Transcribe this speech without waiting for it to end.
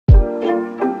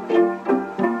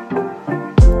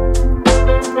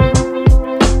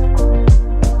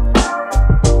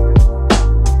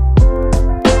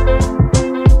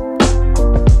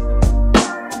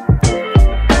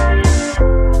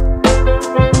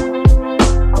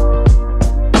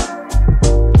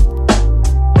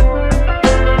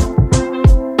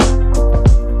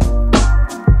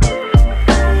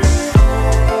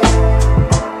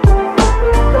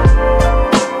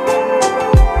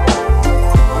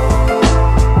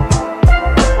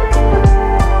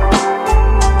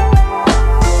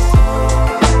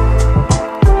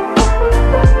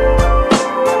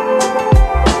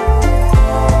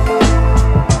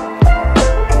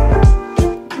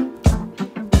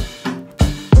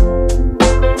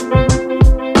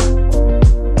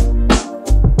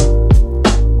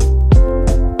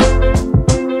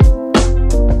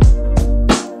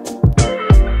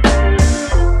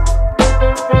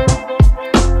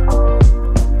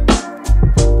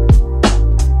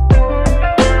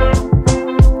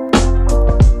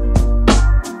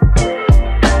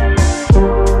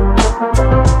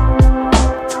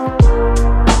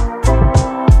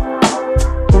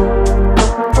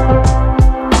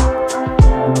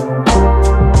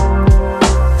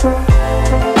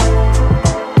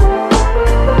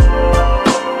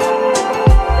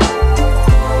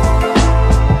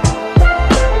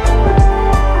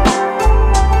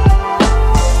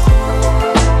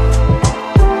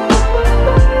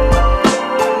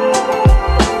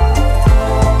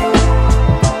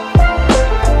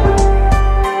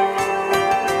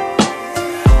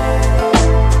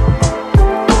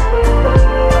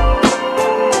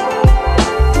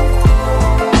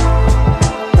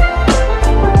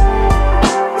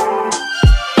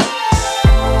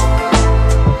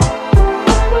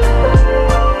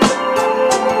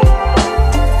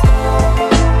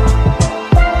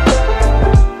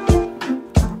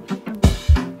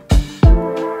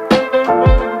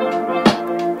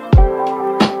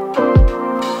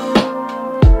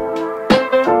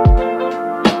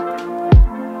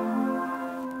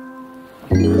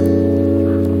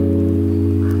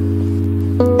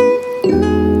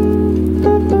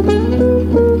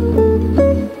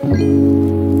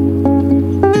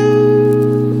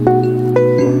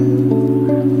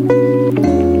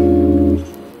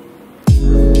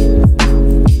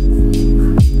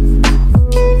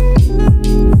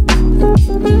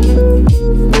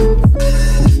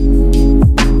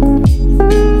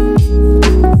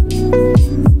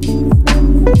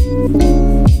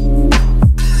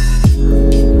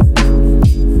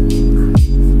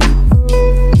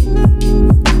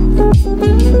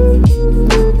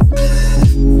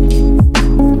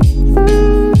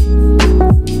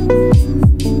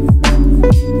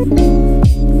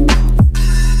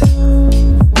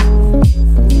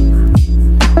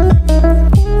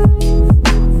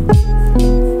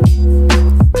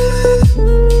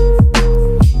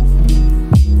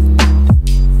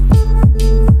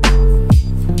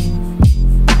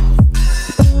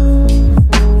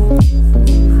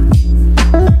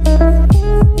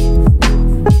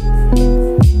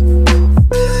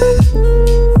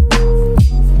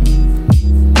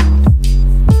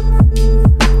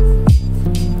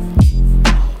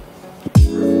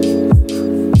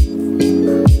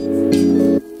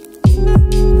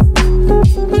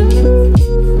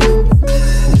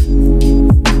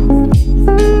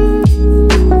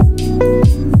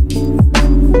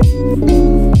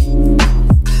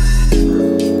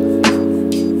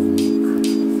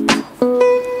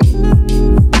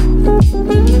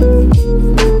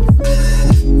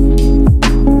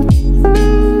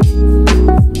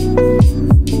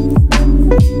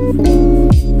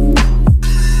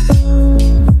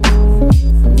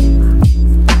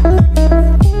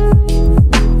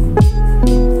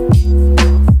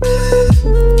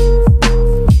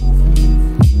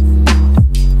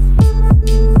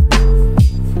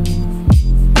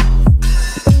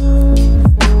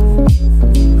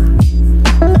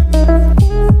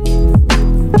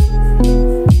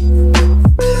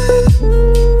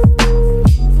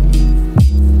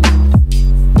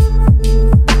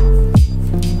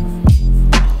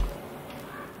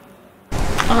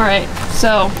Alright,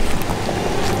 so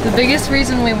the biggest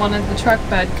reason we wanted the truck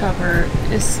bed cover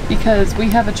is because we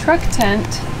have a truck tent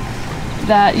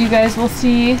that you guys will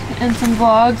see in some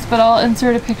vlogs, but I'll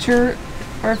insert a picture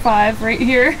or 5 right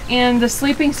here. And the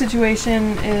sleeping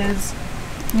situation is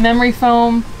memory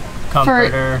foam,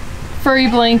 comforter, furry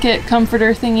blanket,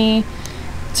 comforter thingy,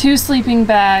 2 sleeping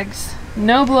bags,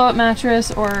 no blow-up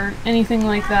mattress or anything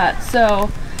like that. So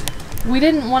we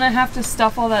didn't want to have to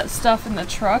stuff all that stuff in the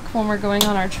truck when we're going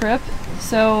on our trip.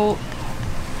 So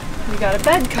we got a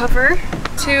bed cover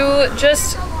to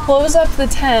just close up the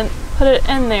tent, put it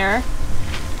in there,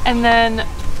 and then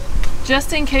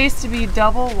just in case to be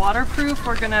double waterproof,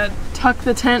 we're gonna tuck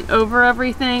the tent over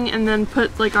everything and then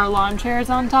put like our lawn chairs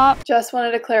on top. Just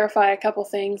wanted to clarify a couple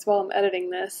things while I'm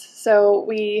editing this. So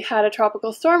we had a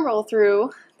tropical storm roll through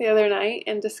the other night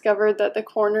and discovered that the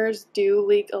corners do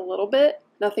leak a little bit.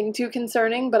 Nothing too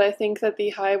concerning, but I think that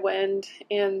the high wind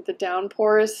and the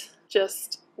downpours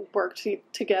just worked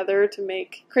together to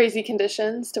make crazy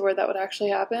conditions to where that would actually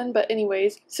happen. But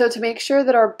anyways, so to make sure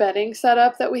that our bedding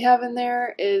setup that we have in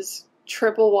there is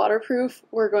triple waterproof,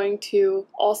 we're going to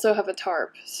also have a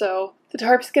tarp. So the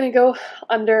tarp's going to go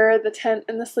under the tent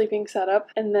and the sleeping setup,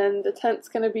 and then the tent's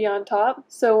going to be on top.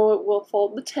 So we'll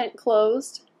fold the tent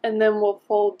closed, and then we'll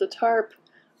fold the tarp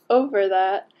over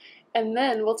that. And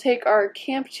then we'll take our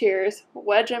camp chairs,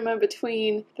 wedge them in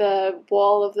between the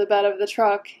wall of the bed of the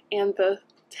truck and the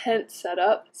tent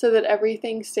setup so that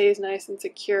everything stays nice and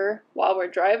secure while we're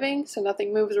driving, so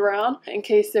nothing moves around in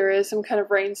case there is some kind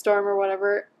of rainstorm or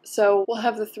whatever. So we'll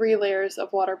have the 3 layers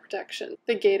of water protection: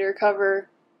 the Gator cover,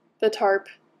 the tarp,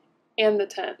 and the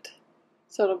tent.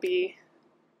 So it'll be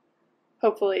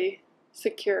hopefully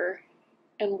secure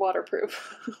and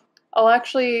waterproof. I'll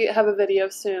actually have a video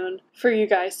soon for you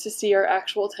guys to see our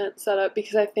actual tent setup,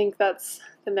 because I think that's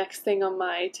the next thing on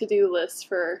my to-do list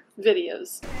for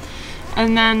videos.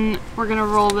 And then we're gonna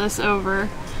roll this over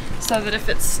so that if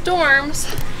it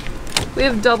storms, we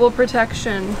have double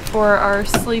protection for our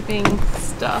sleeping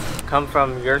stuff. Come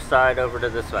from your side over to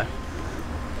this way.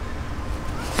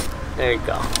 There you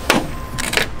go.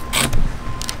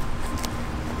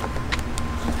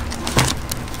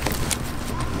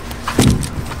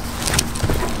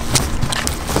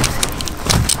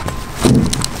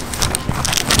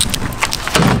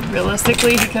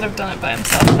 Realistically, he could have done it by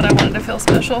himself, but I wanted to feel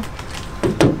special.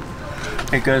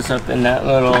 It goes up in that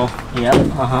little, yep,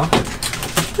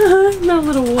 That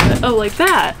little what? Oh, like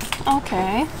that.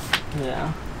 Okay.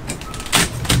 Yeah.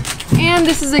 And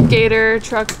this is a Gator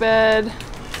truck bed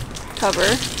cover.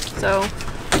 So,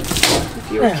 if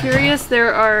you were curious,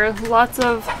 there are lots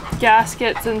of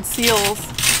gaskets and seals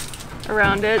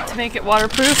around it to make it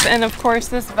waterproof. And of course,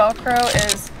 this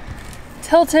Velcro is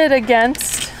tilted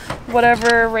against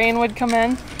whatever rain would come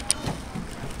in.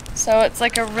 So it's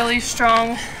like a really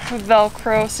strong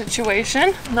Velcro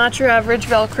situation. Not your average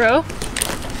Velcro.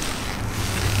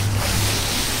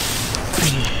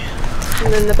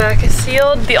 And then the back is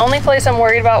sealed. The only place I'm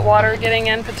worried about water getting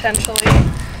in potentially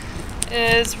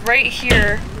is right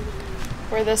here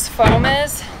where this foam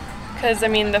is, because I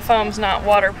mean the foam's not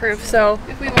waterproof. So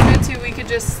if we wanted to, we could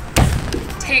just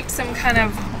tape some kind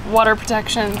of water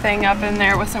protection thing up in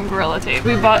there with some Gorilla Tape.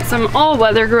 We bought some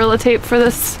all-weather Gorilla Tape for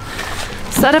this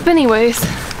setup anyways.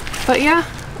 But yeah,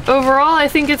 overall I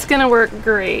think it's gonna work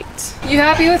great. You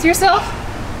happy with yourself?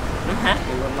 I'm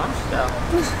happy with myself.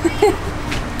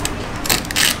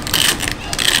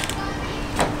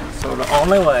 So the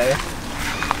only way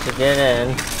to get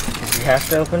in is you have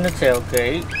to open the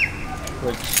tailgate,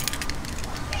 which,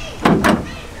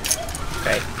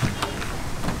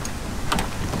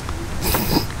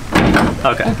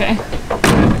 Okay.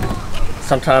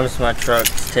 Sometimes my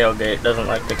truck's tailgate doesn't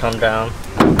like to come down.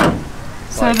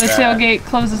 So like the tailgate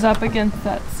closes up against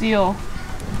that seal.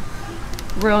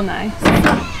 Real nice.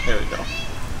 There we go.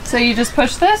 So you just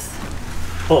push this?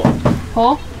 Pull.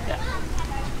 Pull? Yeah.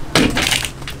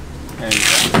 There you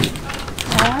go.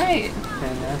 Alright.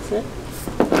 And that's it.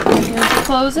 And to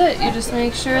close it, you just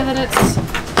make sure that it's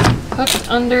hooked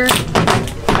under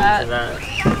that.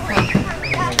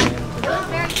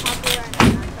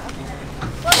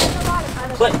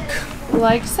 Click.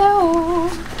 Like so.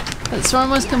 The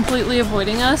storm was completely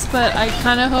avoiding us, but I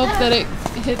kind of hope that it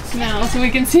hits now so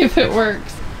we can see if it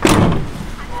works.